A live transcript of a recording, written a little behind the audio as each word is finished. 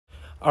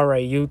All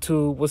right,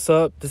 YouTube, what's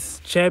up? This is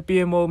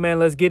Champion Mode, man.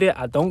 Let's get it.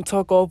 I don't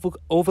talk over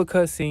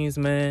cutscenes,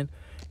 man.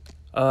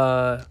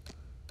 Uh,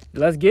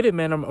 let's get it,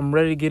 man. I'm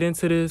ready to get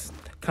into this.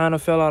 Kind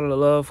of fell out of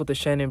love with the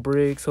Shannon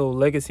Briggs whole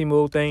legacy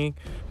mode thing.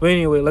 But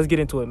anyway, let's get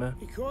into it, man.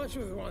 He caught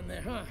you with one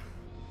there, huh?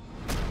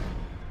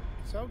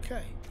 It's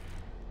okay.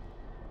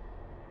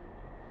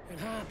 It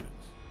happens.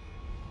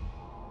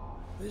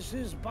 This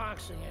is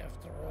boxing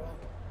after all.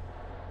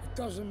 It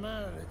doesn't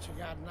matter that you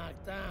got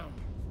knocked down.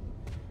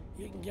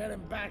 You can get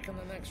him back in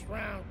the next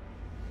round.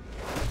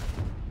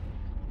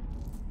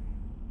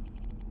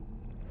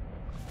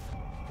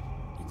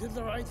 You did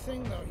the right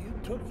thing, though. You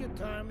took your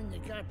time and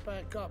you got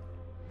back up.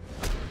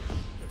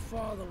 Your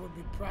father would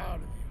be proud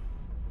of you.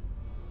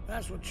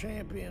 That's what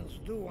champions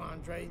do,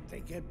 Andre. They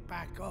get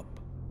back up.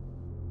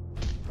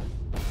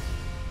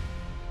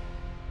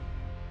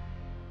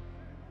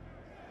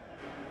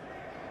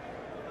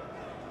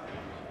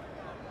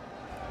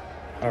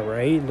 All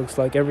right, looks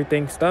like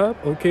everything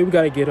stopped. Okay, we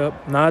got to get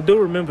up. Now, I do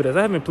remember this.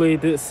 I haven't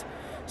played this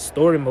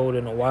story mode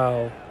in a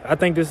while. I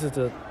think this is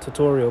the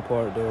tutorial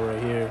part, though,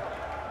 right here.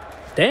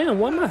 Damn,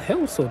 why my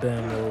health so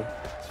damn low?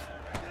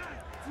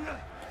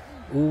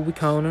 Ooh, we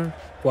counter.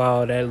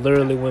 Wow, that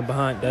literally went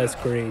behind. That's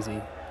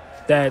crazy.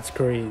 That's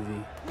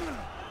crazy.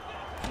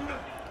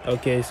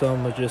 Okay, so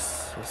I'm going to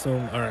just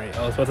assume. All right,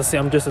 I was about to say,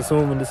 I'm just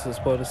assuming this is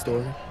part of the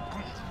story.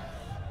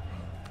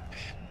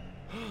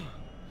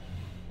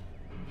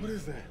 What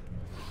is that?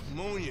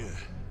 Ammonia.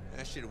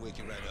 That shit'll wake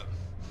you right up.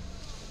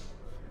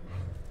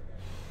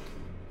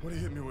 What did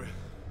he hit me with?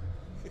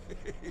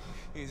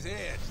 His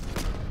head.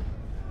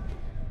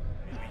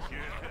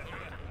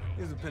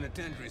 He's a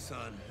penitentiary,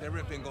 son. That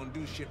rip ain't gonna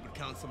do shit but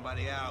count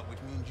somebody out, which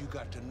means you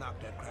got to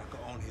knock that cracker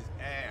on his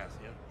ass,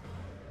 yeah?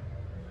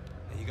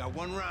 And you got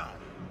one round.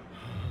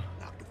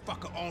 Knock the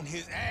fucker on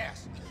his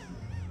ass.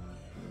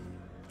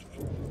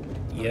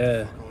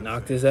 Yeah,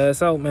 knocked his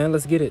ass out, man.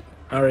 Let's get it.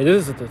 All right,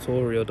 this is a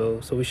tutorial,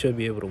 though, so we should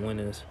be able to win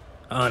this.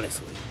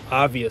 Honestly.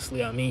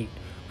 Obviously, I mean,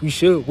 we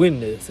should win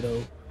this,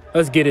 though.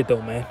 Let's get it,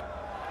 though, man.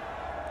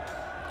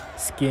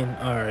 Skin.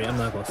 All right, I'm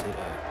not going to say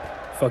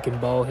that. Fucking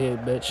bald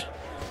head, bitch.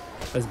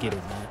 Let's get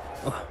it, man.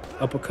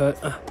 Uppercut.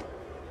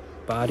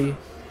 Body.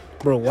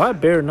 Bro, why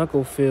bare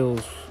knuckle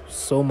feels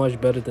so much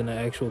better than the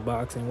actual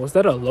boxing? Was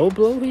that a low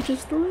blow he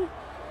just threw?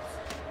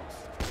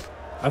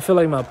 I feel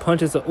like my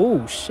punches are...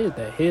 Oh, shit,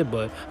 that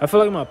headbutt. I feel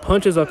like my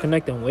punches are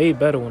connecting way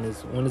better when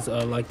it's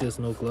like this,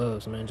 no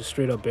gloves, man. Just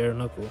straight up bare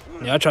knuckle.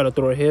 Yeah, I try to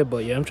throw a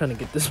headbutt. Yeah, I'm trying to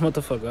get this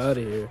motherfucker out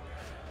of here.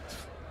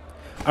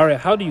 All right,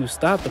 how do you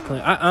stop the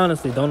clinch? I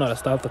honestly don't know how to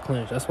stop the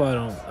clinch. That's why I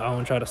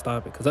don't try to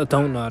stop it, because I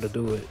don't know how to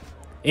do it.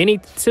 Any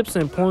tips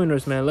and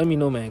pointers, man, let me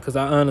know, man, because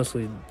I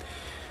honestly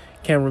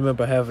can't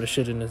remember half of the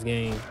shit in this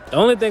game. The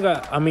only thing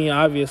I mean,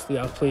 obviously,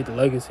 I played the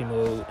legacy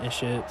mode and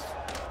shit.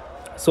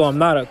 So I'm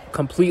not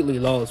completely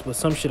lost, but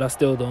some shit I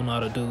still don't know how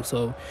to do.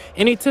 So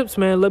any tips,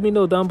 man, let me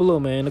know down below,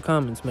 man, in the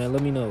comments, man.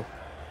 Let me know.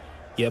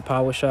 Yeah,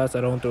 power shots,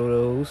 I don't throw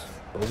those.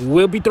 But we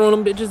will be throwing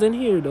them bitches in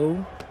here,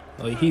 though.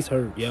 Oh, he's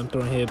hurt. Yeah, I'm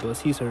throwing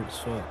headbutts. He's hurt as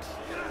fuck.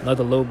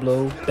 Another low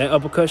blow. That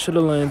uppercut should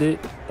have landed.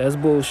 That's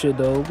bullshit,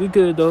 though. We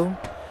good, though.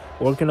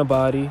 Working the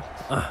body.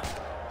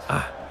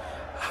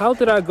 How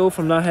did I go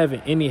from not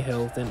having any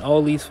health and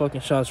all these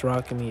fucking shots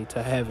rocking me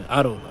to having...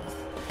 I don't know.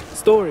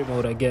 Story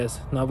mode, I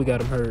guess. Now we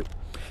got him hurt.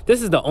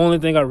 This is the only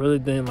thing I really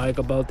didn't like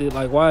about it.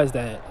 Like, why is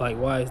that? Like,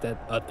 why is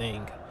that a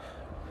thing?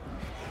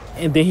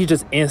 And then he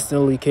just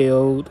instantly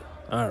KO'd.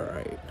 All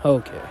right.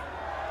 Okay.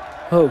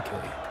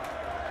 Okay.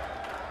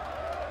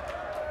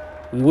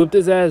 We whipped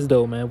his ass,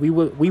 though, man. We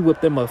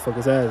whipped that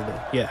motherfucker's ass,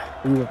 though. Yeah,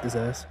 we whipped his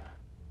ass.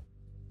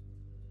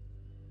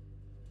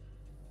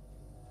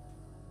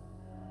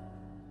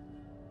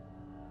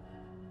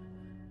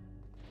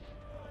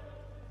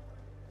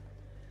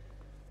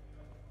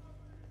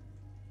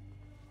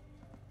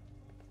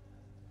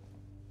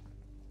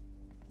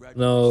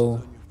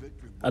 No,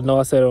 I know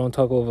I said I don't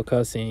talk over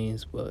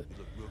cutscenes, but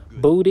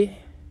booty,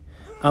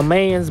 a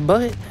man's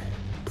butt.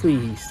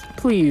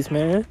 Please,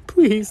 man.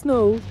 Please,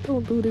 no,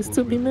 don't do this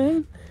to me,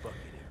 man.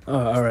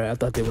 All right, I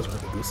thought they was going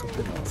to do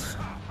something else.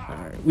 All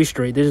right, we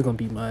straight. They're just going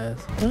to beat my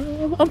ass.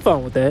 I'm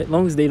fine with that, as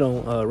long as they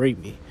don't rape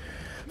me.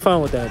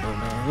 Fine with that, though,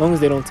 man. As long as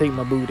they don't take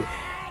my booty.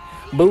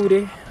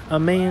 Booty, a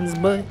man's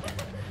butt.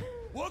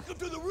 Welcome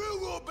to the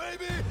real world,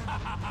 baby!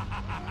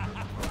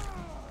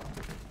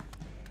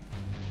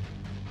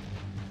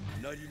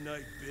 Nighty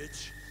night,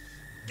 bitch.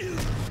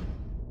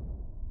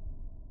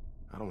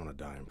 I don't want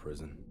to die in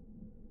prison.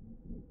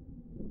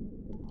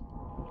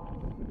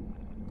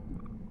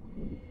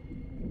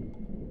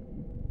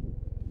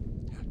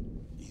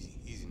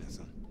 Easy now,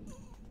 son.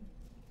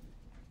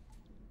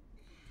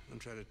 Don't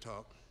try to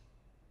talk.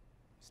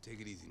 Just take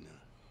it easy now.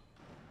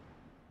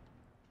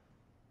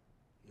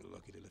 You're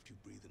lucky they left you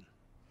breathing.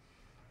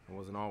 I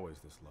wasn't always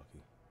this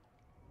lucky.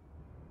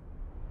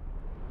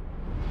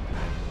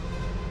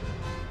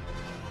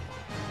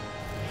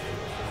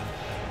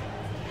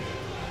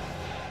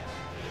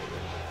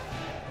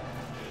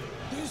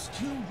 This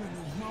Cuban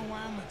is no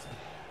amateur.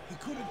 He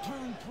could have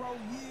turned pro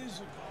years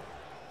ago.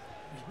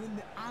 He's been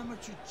the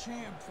amateur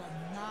champ for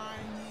 9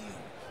 years.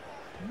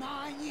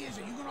 9 years,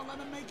 are you gonna let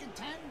him make it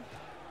 10?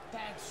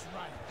 That's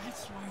right,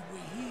 that's why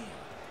we're here,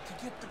 to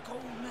get the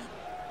gold medal.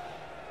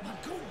 Now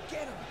go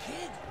get him,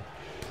 kid.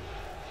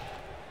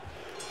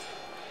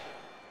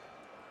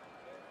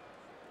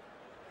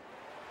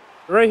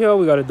 Right here, all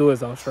we gotta do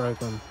is outstrike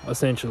him,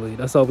 essentially.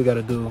 That's all we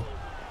gotta do.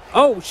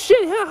 Oh,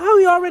 shit, how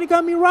he already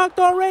got me rocked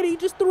already? He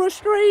just threw a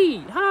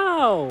straight.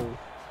 How?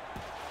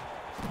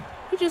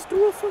 He just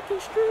threw a fucking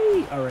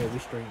straight. All right, we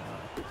straight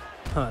now.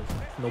 Huh,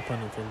 no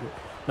pun intended.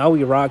 Now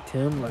we rocked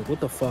him. Like, what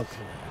the fuck,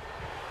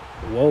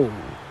 man? Whoa.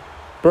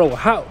 Bro,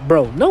 how?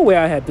 Bro, no way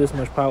I had this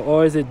much power.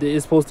 Or is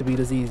it's supposed to be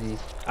this easy?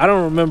 I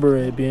don't remember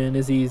it being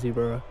this easy,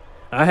 bro.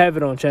 I have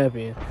it on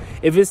champion.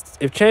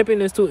 If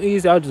champion is too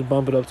easy, I'll just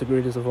bump it up to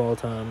greatest of all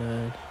time,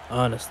 man.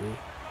 Honestly.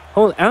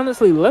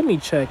 Honestly, let me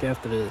check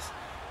after this.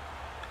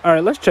 All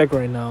right, let's check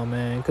right now,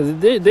 man. Because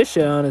this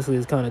shit, honestly,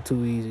 is kind of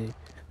too easy.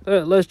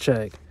 Let's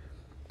check.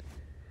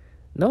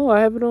 No,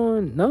 I have it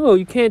on. No,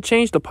 you can't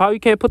change the power. You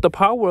can't put the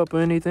power up or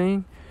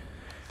anything.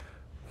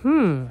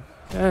 Yeah,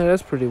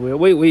 that's pretty weird.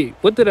 Wait.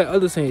 What did that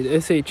other say?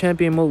 It say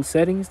champion mode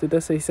settings? Did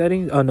that say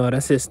settings? Oh, no,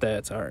 that's his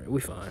stats. All right, we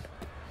fine.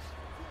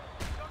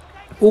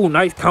 Ooh,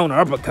 nice counter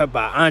uppercut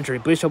by Andre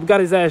Bishop. We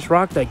got his ass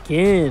rocked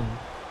again.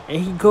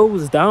 And he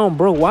goes down,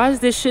 bro. Why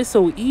is this shit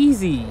so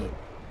easy?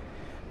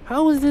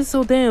 How is this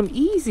so damn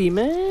easy,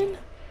 man?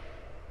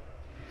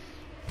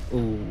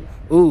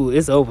 Ooh,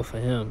 it's over for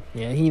him.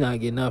 Yeah, he not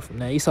getting up from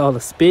that. You saw the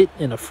spit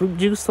and the fruit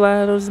juice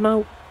slide out of his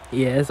mouth?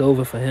 Yeah, it's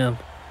over for him.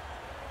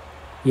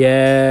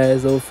 Yeah,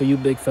 it's over for you,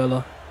 big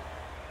fella.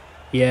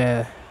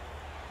 Yeah,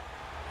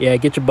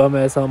 get your bum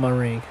ass on my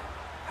ring.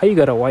 How you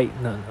got a white?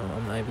 No,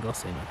 I'm not even gonna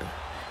say nothing.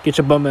 Get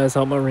your bum ass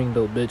on my ring,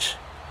 though, bitch.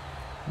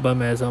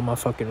 Bum ass on my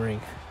fucking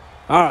ring.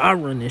 I'll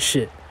run this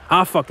shit.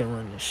 I'll fucking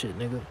run this shit,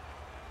 nigga.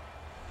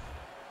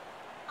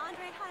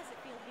 Andre, how does it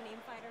feel to be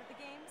named Fighter of the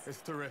Games?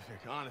 It's terrific,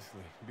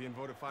 honestly. Being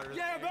voted fighter of the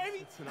Yeah, Games,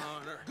 baby. It's an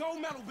honor.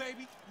 Gold medal,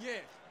 baby. Yeah.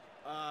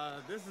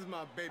 This is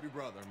my baby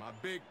brother, my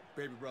big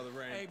baby brother,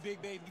 Ray. Hey,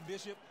 big baby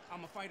Bishop.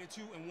 I'm a fighter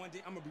too, and one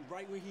day I'm gonna be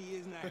right where he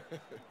is now.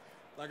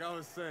 Like I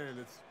was saying,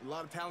 it's a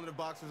lot of talented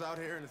boxers out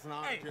here, and it's an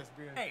honor just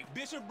being... Hey,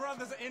 Bishop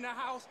brothers are in the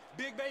house.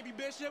 Big baby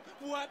Bishop,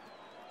 what?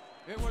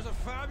 It was a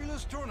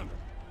fabulous tournament.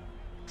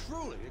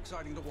 Truly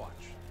exciting to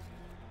watch.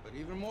 But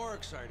even more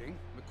exciting,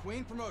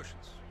 McQueen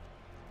Promotions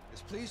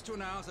is pleased to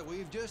announce that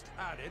we've just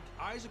added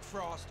Isaac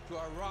Frost to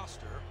our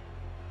roster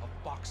of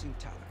boxing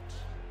talent.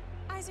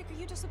 Isaac, are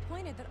you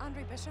disappointed that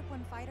Andre Bishop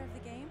won Fighter of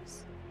the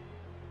Games?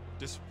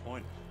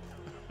 Disappointed.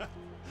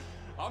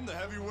 I'm the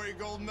heavyweight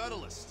gold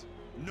medalist.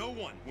 No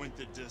one went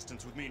the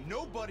distance with me.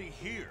 Nobody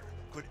here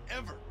could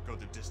ever go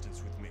the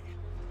distance with me.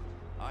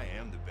 I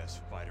am the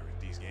best fighter at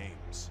these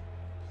games.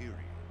 Period.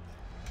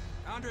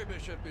 Andre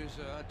Bishop is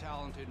a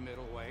talented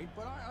middleweight,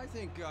 but I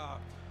think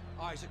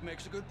Isaac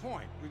makes a good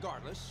point.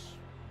 Regardless,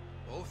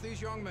 both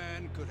these young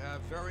men could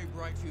have very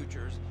bright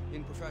futures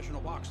in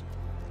professional boxing.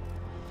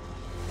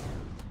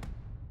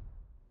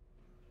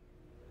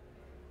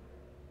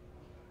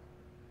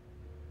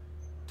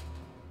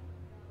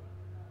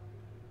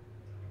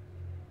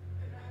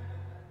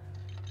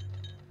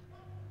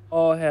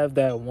 All have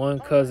that one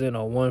cousin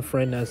or one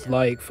friend that's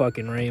like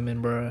fucking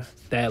Raymond, bro.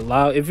 That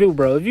loud. If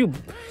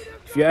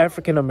you're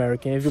African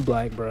American, if you're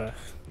black, bro,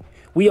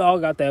 we all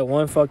got that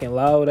one fucking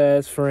loud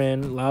ass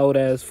friend, loud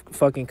ass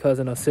fucking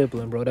cousin or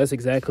sibling, bro. That's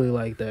exactly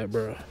like that,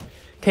 bro.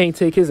 Can't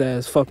take his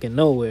ass fucking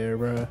nowhere,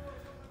 bro.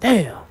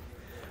 Damn.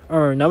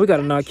 Alright, now we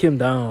gotta knock him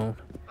down.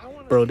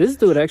 Bro, this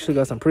dude actually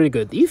got some pretty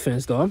good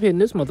defense, though. I'm hitting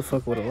this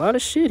motherfucker with a lot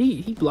of shit.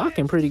 He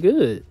blocking pretty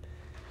good.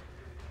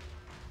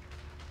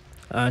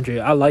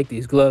 I like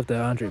these gloves that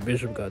Andre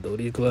Bishop got, though.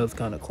 These gloves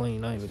kind of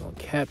clean. I ain't even gonna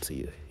cap to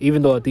you.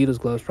 Even though Adidas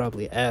gloves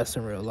probably ass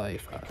in real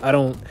life. I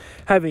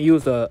haven't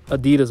used a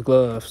Adidas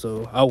glove,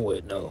 so I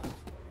wouldn't know.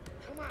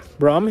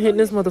 Bro, I'm hitting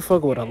this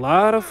motherfucker with a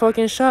lot of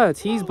fucking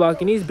shots. He's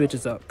blocking these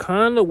bitches up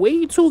kind of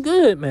way too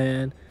good,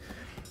 man.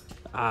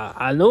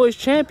 I know it's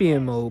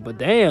champion mode, but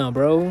damn,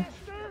 bro.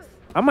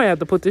 I might have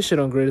to put this shit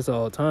on greatest of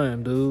all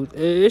time, dude.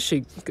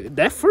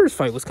 That first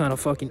fight was kind of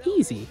fucking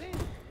easy.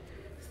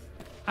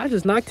 I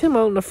just knocked him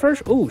out in the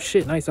first. Oh,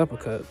 shit. Nice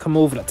uppercut. Come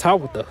over the top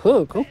with the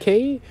hook.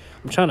 Okay.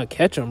 I'm trying to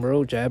catch him,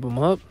 bro. Jab him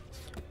up.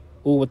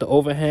 Oh, with the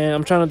overhand.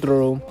 I'm trying to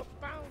throw.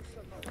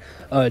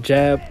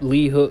 Jab,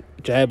 Lee hook.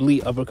 Jab,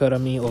 Lee uppercut, I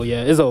mean. Oh,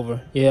 yeah. It's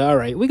over. Yeah, all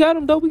right. We got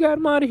him, though. We got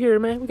him out of here,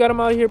 man. We got him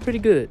out of here pretty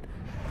good.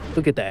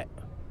 Look at that.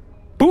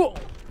 Boom.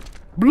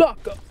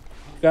 Block up.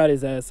 Got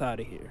his ass out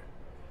of here.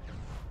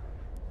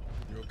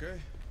 You okay?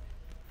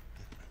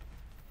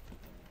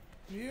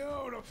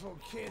 Beautiful,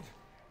 kid.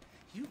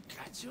 You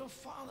got your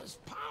father's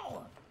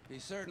power. He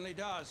certainly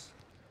does.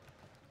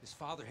 His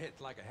father hit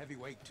like a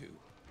heavyweight, too.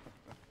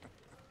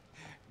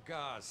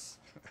 Gus,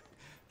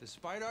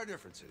 despite our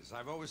differences,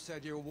 I've always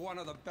said you're one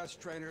of the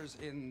best trainers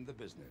in the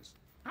business.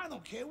 I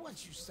don't care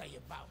what you say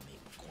about me,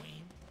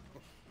 Queen.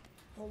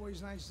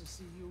 Always nice to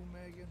see you,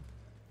 Megan.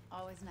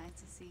 Always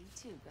nice to see you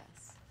too,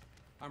 Gus.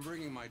 I'm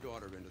bringing my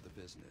daughter into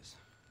the business.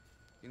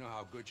 You know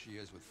how good she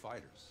is with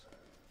fighters.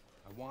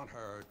 I I want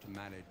her to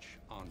manage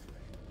Andre.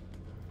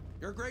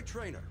 You're a great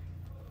trainer.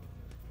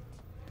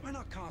 Why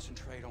not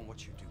concentrate on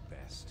what you do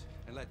best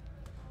and let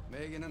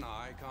Megan and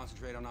I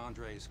concentrate on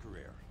Andre's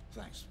career?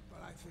 Thanks,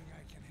 but I think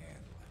I can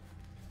handle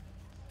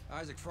it.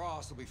 Isaac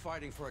Frost will be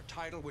fighting for a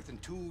title within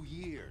 2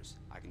 years.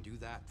 I can do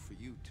that for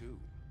you, too.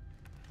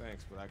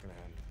 Thanks, but I can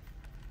handle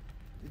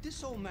it. Did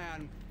this old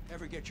man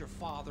ever get your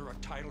father a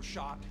title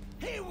shot?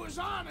 He was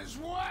on his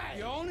way!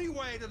 The only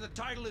way to the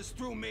title is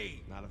through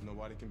me. Not if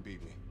nobody can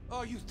beat me.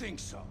 Oh, you think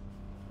so?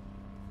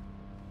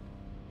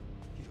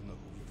 You don't know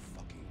who you're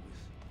fucking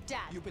with. Dad.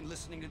 You've been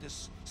listening to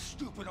this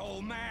stupid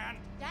old man.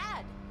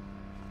 Dad!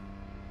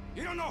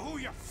 You don't know who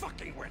you're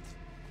fucking with.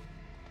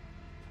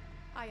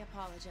 I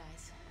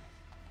apologize.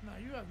 No,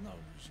 you have no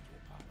reason to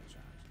apologize.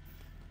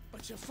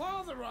 But your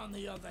father, on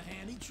the other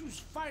hand, he chews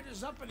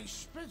fighters up and he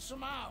spits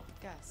them out.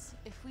 Gus,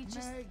 if we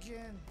just...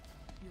 Megan,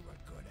 you're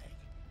a good egg.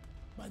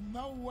 But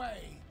no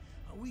way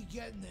are we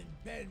getting in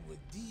bed with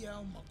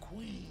D.L.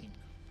 McQueen.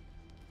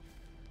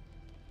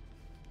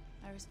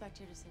 I respect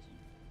your decision.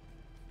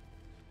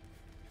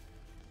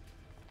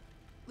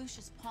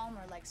 Lucius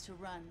Palmer likes to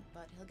run,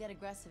 but he'll get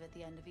aggressive at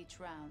the end of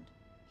each round.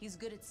 He's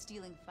good at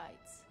stealing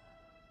fights.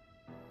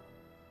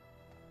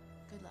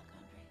 Good luck,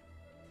 Andre.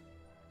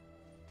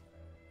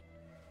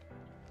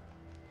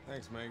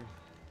 Thanks, Megan.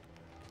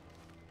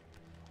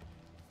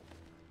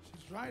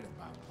 She's right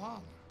about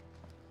Palmer.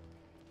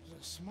 She's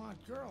a smart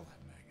girl, that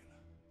Megan.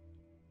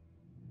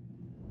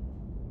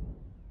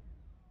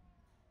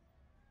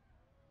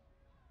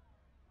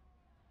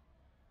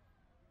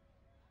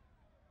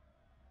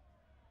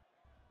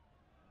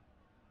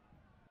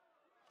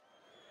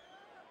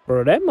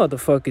 Bro, that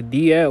motherfucker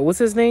DL, what's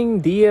his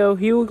name? DL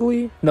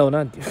Hughley? No,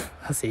 not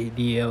I say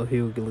DL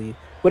Hughley.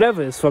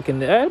 Whatever is fucking,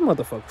 that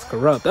motherfucker's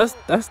corrupt.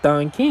 That's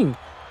Don King.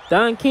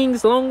 Don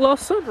King's long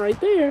lost son right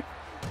there.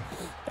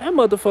 That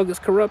motherfucker's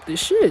corrupt as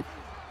shit.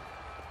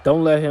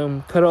 Don't let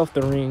him cut off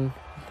the ring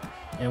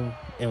and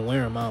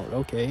wear him out.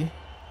 Okay.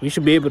 We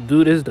should be able to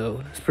do this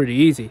though. It's pretty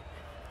easy.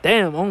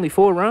 Damn, only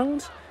 4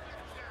 rounds?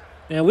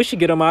 Man, we should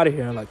get him out of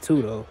here in like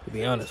 2 though, to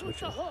be honest with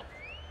you.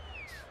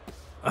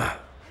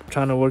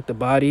 Trying to work the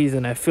bodies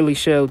and that Philly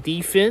shell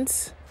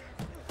defense.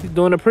 He's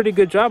doing a pretty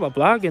good job of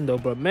blocking though,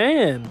 but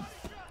man,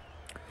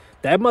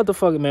 that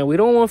motherfucker, man, we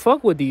don't want to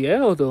fuck with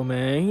DL though,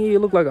 man. He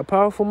look like a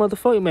powerful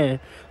motherfucker, man.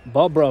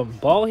 Ball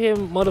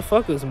him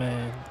motherfuckers,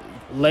 man.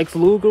 Lex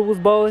Luger was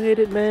bald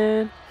headed,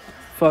 man.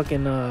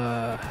 Fucking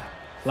a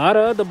lot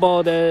of other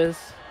bald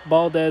ass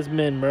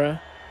men,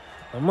 bruh.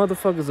 Them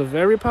motherfuckers are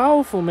very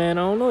powerful, man.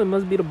 I don't know. It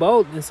must be the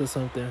baldness or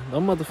something.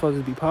 Them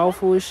motherfuckers be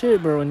powerful as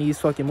shit, bro, in these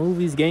fucking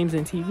movies, games,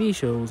 and TV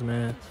shows,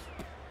 man.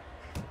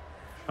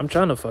 I'm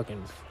trying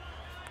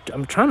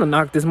to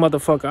knock this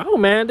motherfucker out,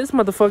 man. This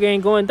motherfucker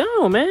ain't going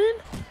down, man.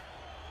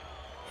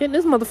 Hitting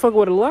this motherfucker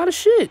with a lot of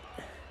shit.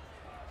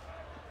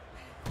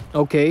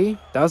 Okay,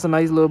 that was a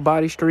nice little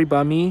body straight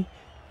by me.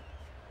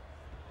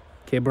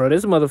 Okay, bro,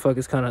 this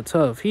motherfucker's kind of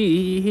tough.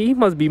 He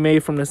must be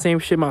made from the same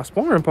shit my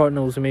sparring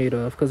partner was made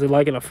of. Because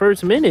like in the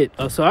first minute,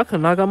 so I could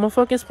knock out my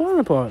fucking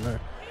sparring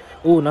partner.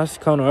 Ooh, nice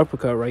counter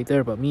uppercut right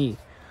there by me.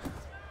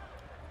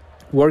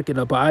 Working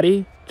the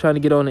body, trying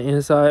to get on the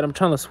inside. I'm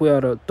trying to sway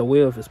out the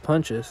way of his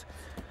punches.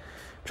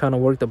 Trying to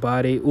work the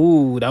body.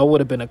 Ooh, that would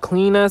have been a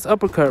clean-ass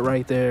uppercut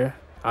right there.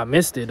 I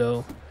missed it,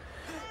 though.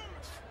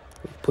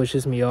 He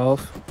pushes me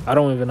off. I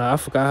don't even know. I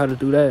forgot how to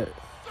do that.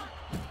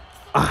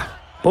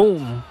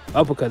 Boom.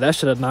 Uppercut. That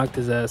should have knocked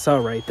his ass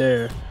out right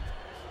there.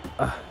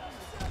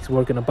 He's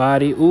working the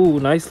body. Ooh,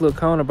 nice little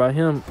counter by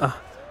him.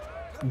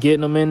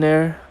 Getting him in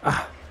there.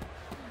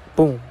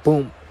 Boom,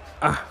 boom.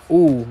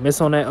 Ooh,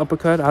 miss on that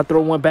uppercut. I throw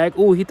one back.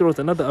 Ooh, he throws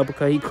another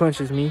uppercut. He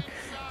crunches me.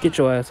 Get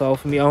your ass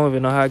off of me. I don't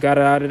even know how I got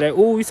it out of that.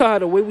 Ooh, you saw how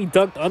the way we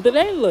dunked under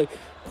that? Look.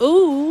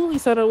 Ooh, you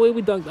saw the way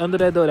we dunked under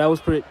that, though. That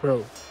was pretty,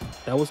 bro.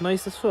 That was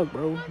nice as fuck,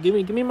 bro.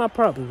 Give me my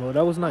props, bro.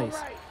 That was nice.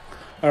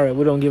 All right,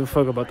 we don't give a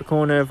fuck about the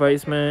corner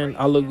advice, man.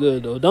 I look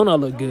good, though. Don't I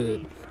look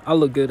good? I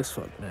look good as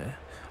fuck, man.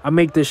 I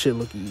make this shit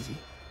look easy.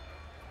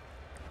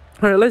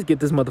 All right, let's get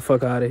this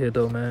motherfucker out of here,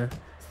 though, man.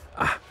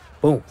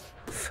 Boom.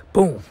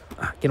 Boom.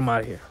 Get him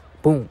out of here.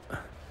 Boom.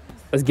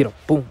 Let's get him.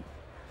 Boom.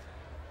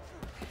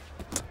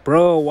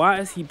 Bro,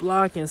 why is he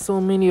blocking so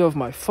many of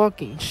my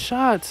fucking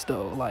shots,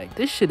 though? Like,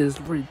 this shit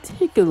is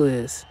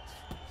ridiculous.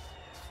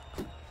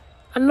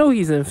 I know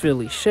he's in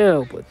Philly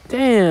shell, but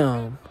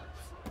damn.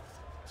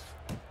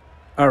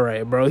 All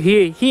right, bro.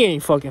 He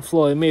ain't fucking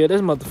Floyd Mayweather.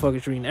 This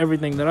motherfucker's reading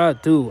everything that I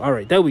do. All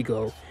right, there we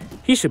go.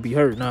 He should be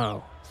hurt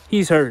now.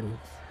 He's hurting.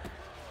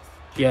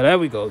 Yeah, there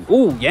we go.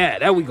 Ooh, yeah,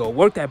 there we go.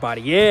 Work that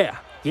body. Yeah,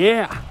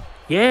 yeah,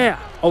 yeah.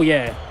 Oh,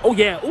 yeah. Oh,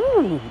 yeah.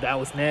 Ooh, that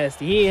was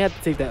nasty. He ain't have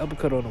to take that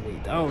uppercut on the way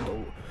down,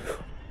 though.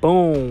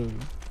 Boom.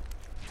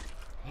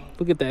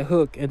 Look at that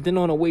hook. And then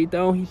on the way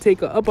down, he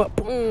take a upper.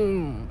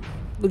 Boom.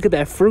 Look at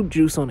that fruit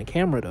juice on the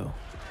camera, though.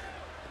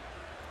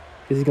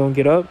 Is he gonna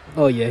get up?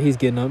 Oh yeah, he's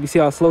getting up. You see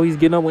how slow he's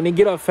getting up? When they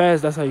get up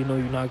fast, that's how you know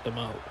you knocked them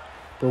out.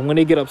 But when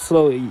they get up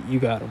slow, you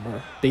got them,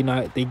 bro. They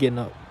getting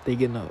up. They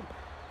getting up.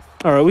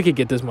 All right, we could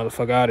get this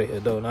motherfucker out of here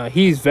though. Now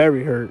he's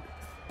very hurt.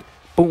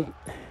 boom.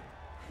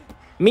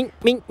 Mink,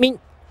 mink, mink.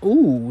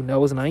 Ooh, that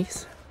was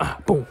nice.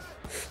 Boom.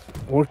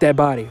 Work that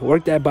body.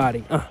 Work that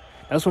body.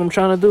 That's what I'm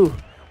trying to do.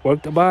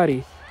 Work the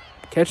body.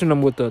 Catching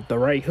them with the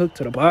right hook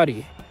to the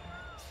body.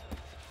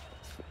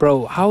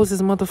 Bro, how is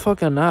this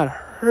motherfucker not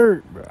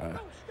hurt, bro?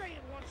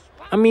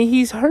 I mean,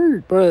 he's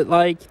hurt, but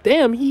like,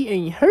 damn, he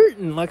ain't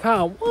hurting like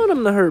how I want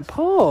him to hurt.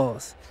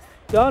 Pause.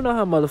 Y'all know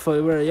how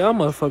motherfuckers, y'all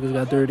motherfuckers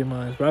got dirty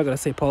minds, bro. I gotta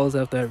say pause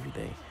after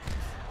everything.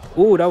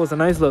 Ooh, that was a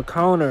nice little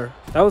counter.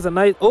 That was a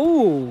nice,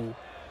 ooh.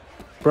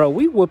 Bro,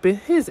 we whooping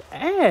his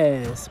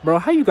ass. Bro,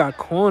 how you got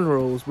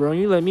cornrows, bro?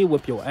 You let me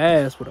whip your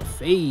ass with a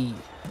fade.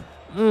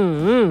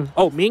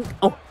 Oh, mink.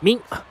 Oh,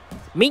 mink.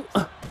 Mink.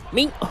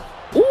 Mink.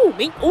 Ooh,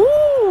 mink.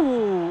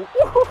 Ooh.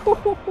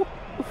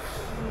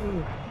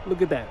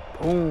 Look at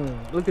that.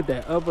 Boom. Look at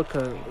that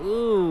uppercut.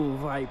 Ooh,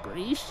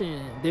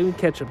 vibration. Then we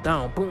catch him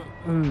down.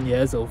 Boom.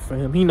 Yeah, it's over for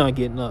him. He not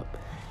getting up.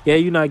 Yeah,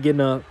 you not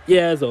getting up.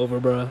 Yeah, it's over,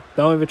 bro.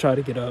 Don't even try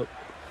to get up.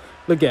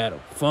 Look at him.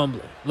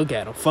 Fumbling. Look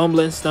at him.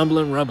 Fumbling,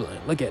 stumbling, rumbling.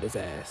 Look at his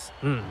ass.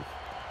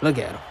 Look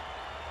at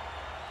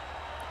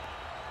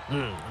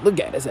him. Look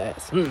at his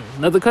ass.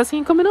 Another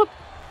cutscene coming up?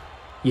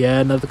 Yeah,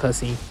 another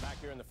cutscene. Back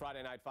here in the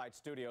Friday Night Fight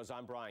studios,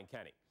 I'm Brian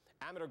Kenny.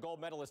 Amateur gold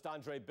medalist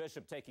Andre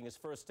Bishop taking his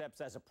first steps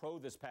as a pro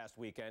this past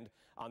weekend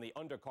on the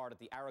undercard at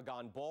the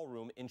Aragon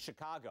Ballroom in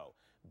Chicago.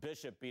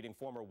 Bishop beating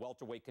former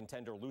welterweight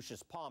contender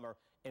Lucius Palmer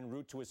en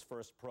route to his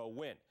first pro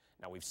win.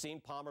 Now, we've seen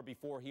Palmer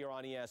before here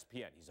on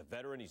ESPN. He's a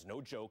veteran, he's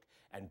no joke,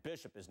 and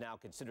Bishop is now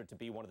considered to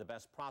be one of the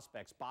best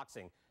prospects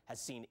boxing has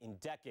seen in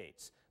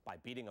decades. By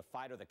beating a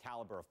fighter the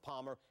caliber of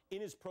Palmer in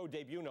his pro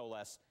debut, no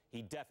less,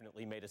 he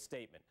definitely made a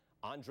statement.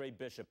 Andre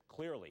Bishop,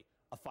 clearly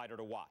a fighter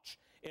to watch.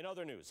 In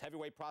other news,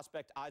 heavyweight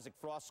prospect Isaac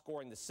Frost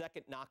scoring the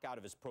second knockout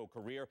of his pro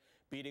career,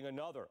 beating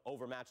another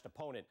overmatched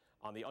opponent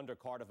on the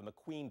undercard of a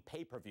McQueen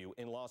pay-per-view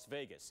in Las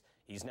Vegas.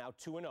 He's now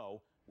 2-0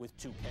 with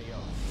 2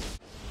 KOs.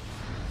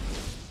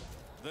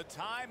 The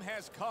time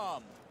has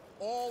come.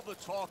 All the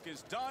talk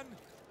is done.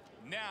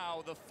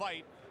 Now the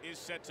fight is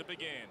set to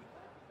begin.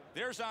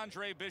 There's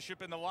Andre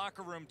Bishop in the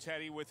locker room,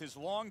 Teddy, with his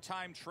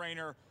longtime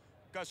trainer,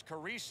 Gus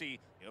Carisi.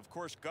 Of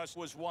course, Gus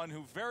was one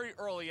who very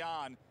early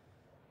on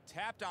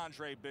tapped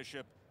Andre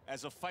Bishop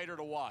as a fighter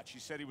to watch. He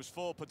said he was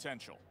full of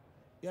potential.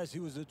 Yes, he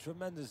was a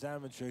tremendous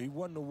amateur. He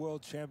won the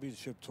World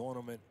Championship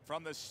tournament.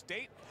 From the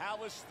State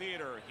Palace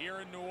Theater here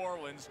in New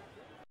Orleans.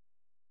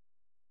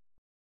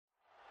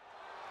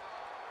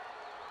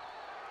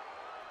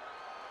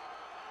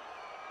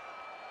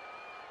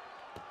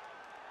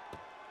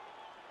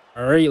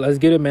 All right, let's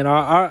get it, man.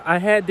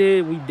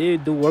 We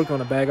did do work on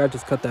the bag. I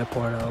just cut that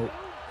part out.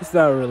 It's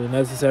not really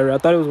necessary. I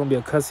thought it was gonna be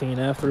a cutscene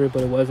after it,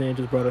 but it wasn't. It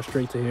just brought us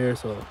straight to here,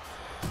 so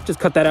just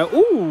cut that out.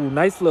 Ooh,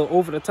 nice little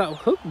over the top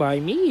hook by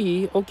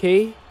me.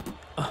 Okay,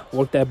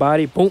 work that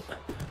body. Boom,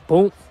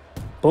 boom,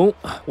 boom.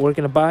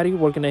 Working the body,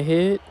 working the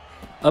head.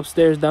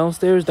 Upstairs,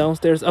 downstairs,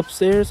 downstairs,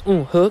 upstairs.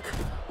 Hook.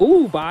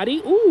 Ooh,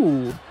 body.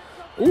 Ooh.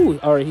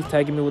 All right, he's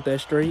tagging me with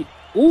that straight.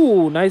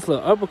 Ooh, nice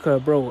little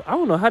uppercut, bro. I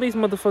don't know how these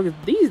motherfuckers,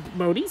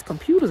 these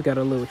computers got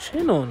a little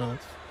chin on them.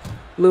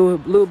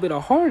 Little bit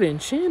of heart and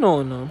chin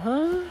on them,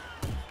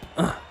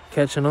 huh?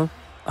 Catching them.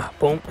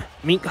 Boom.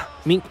 Mink,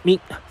 mink,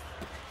 mink.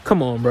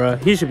 Come on, bro.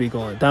 He should be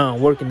going down,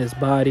 working his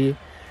body.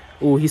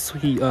 Ooh, he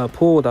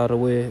pulled out of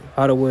way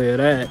of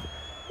that.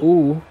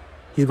 Ooh,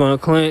 he's gonna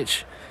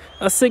clinch.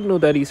 A signal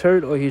that he's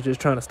hurt, or he's just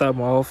trying to stop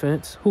my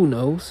offense. Who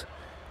knows?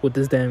 With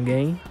this damn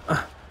game.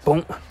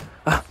 Boom.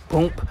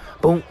 Boom,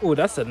 boom. Oh,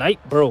 that's a night,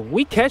 bro.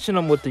 We catching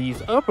them with these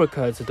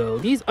uppercuts, though.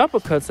 These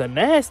uppercuts are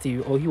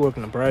nasty. Oh, he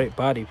working the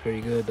body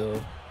pretty good,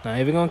 though. Not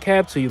even gonna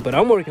cap to you, but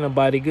I'm working the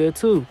body good,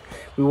 too.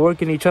 We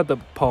working each other.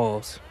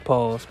 Pause.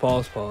 Pause,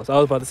 pause, pause. I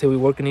was about to say we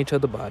working each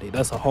other body.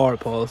 That's a hard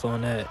pause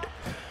on that.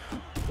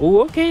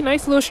 Oh, okay.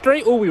 Nice little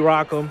straight. Oh, we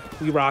rock him.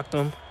 We rocked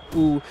him.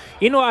 Ooh.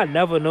 You know, I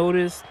never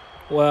noticed.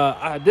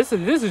 Well, this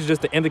is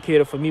just the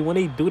indicator for me. When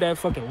they do that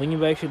fucking lean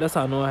back shit, that's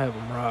how I know I have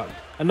them rocked.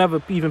 I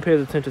never even paid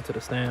attention to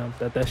the stamp.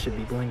 That should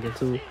be blinking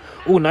too.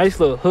 Ooh, nice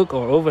little hook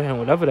or overhand,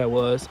 whatever that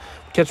was.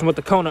 Catch him with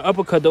the counter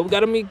uppercut though. We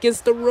got him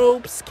against the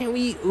ropes. Can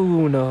we?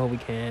 Ooh, no, we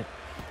can't.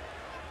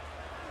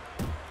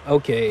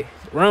 Okay,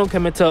 round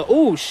coming to.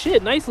 Ooh,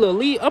 shit, nice little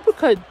lead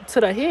uppercut to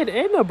the head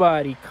and the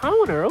body.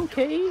 Counter,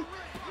 okay.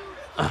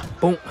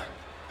 Boom.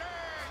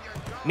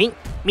 Mink,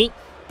 mink.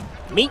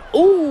 Me,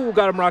 ooh,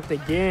 got him rocked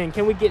again.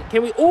 Can we,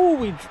 ooh,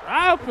 we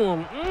drop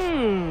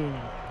him.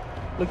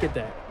 Look at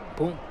that.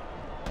 Boom.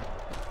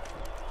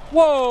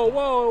 Whoa,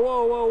 whoa,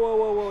 whoa, whoa, whoa,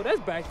 whoa, whoa. That's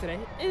back to the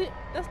head.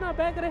 That's not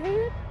back of the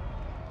head.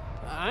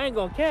 I ain't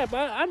gonna cap.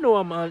 I know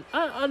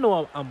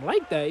I'm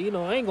like that. You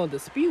know, I ain't gonna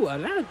dispute a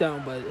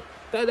knockdown, but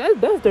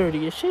that's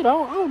dirty as shit. I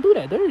don't do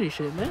that dirty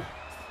shit, man.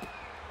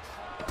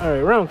 All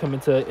right, round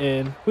coming to an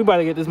end. We about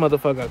to get this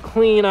motherfucker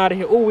clean out of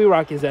here. Ooh, we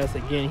rock his ass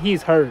again.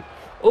 He's hurt.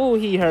 Oh,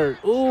 he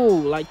hurt.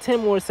 Ooh, like 10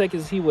 more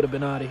seconds, he would have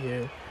been out of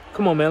here.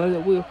 Come on,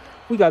 man.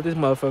 We got this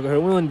motherfucker hurt.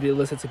 We don't need to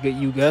listen to get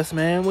you, Gus,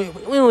 man. We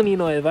don't need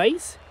no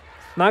advice.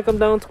 Knock him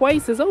down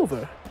twice, it's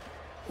over.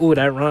 Ooh,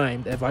 that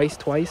rhymed. Advice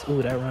twice.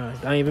 Ooh, that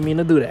rhymed. I ain't even mean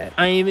to do that.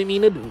 I ain't even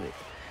mean to do it.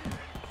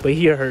 But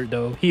he hurt,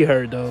 though. He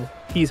hurt, though.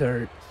 He's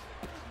hurt.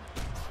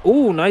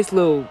 Ooh, nice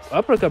little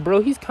uppercut,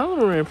 bro. He's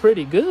countering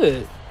pretty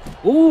good.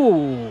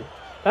 Ooh,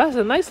 that's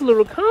a nice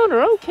little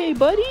counter. Okay,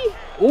 buddy.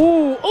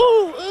 Ooh,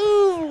 ooh,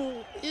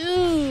 ooh,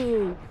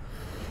 ooh,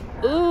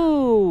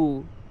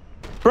 ooh.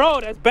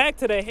 Bro, that's back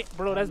to the head.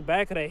 Bro, that's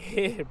back of the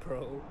head,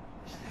 bro.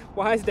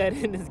 Why is that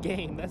in this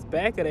game? That's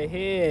back of the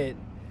head.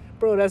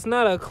 Bro, that's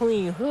not a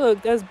clean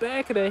hook. That's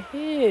back of the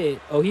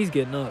head. Oh, he's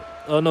getting up.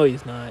 Oh, no,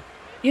 he's not.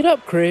 Get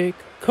up, Craig.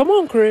 Come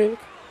on, Craig.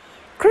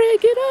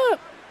 Craig, get up.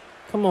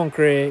 Come on,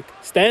 Craig.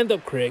 Stand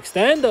up, Craig.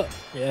 Stand up.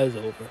 Yeah, it's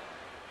over.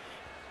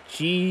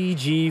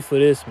 GG for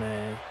this,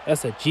 man.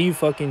 That's a G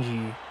fucking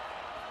G.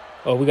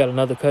 Oh, we got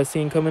another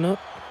cutscene coming up.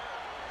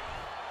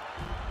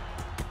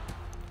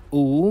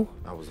 Ooh.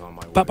 I was on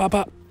my way. Pop, pop,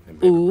 pop. And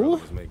Big Ooh.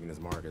 Brother was making his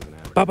mark as an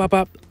amateur. Pop, pop,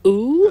 pop.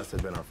 Ooh. Gus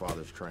had been our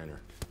father's trainer.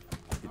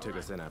 He took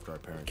us in after our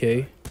parents.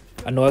 Okay.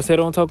 I know I said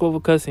don't talk over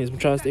cutscenes. I'm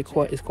trying to stay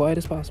quiet, as quiet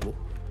as possible.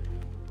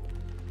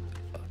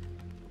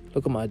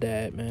 Look at my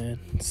dad, man.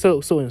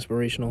 So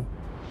inspirational.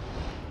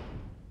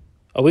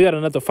 Oh, we got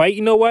another fight.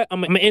 You know what?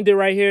 I'm gonna end it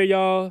right here,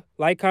 y'all.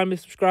 Like, comment,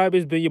 subscribe.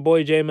 It's been your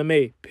boy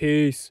JMMA.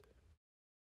 Peace.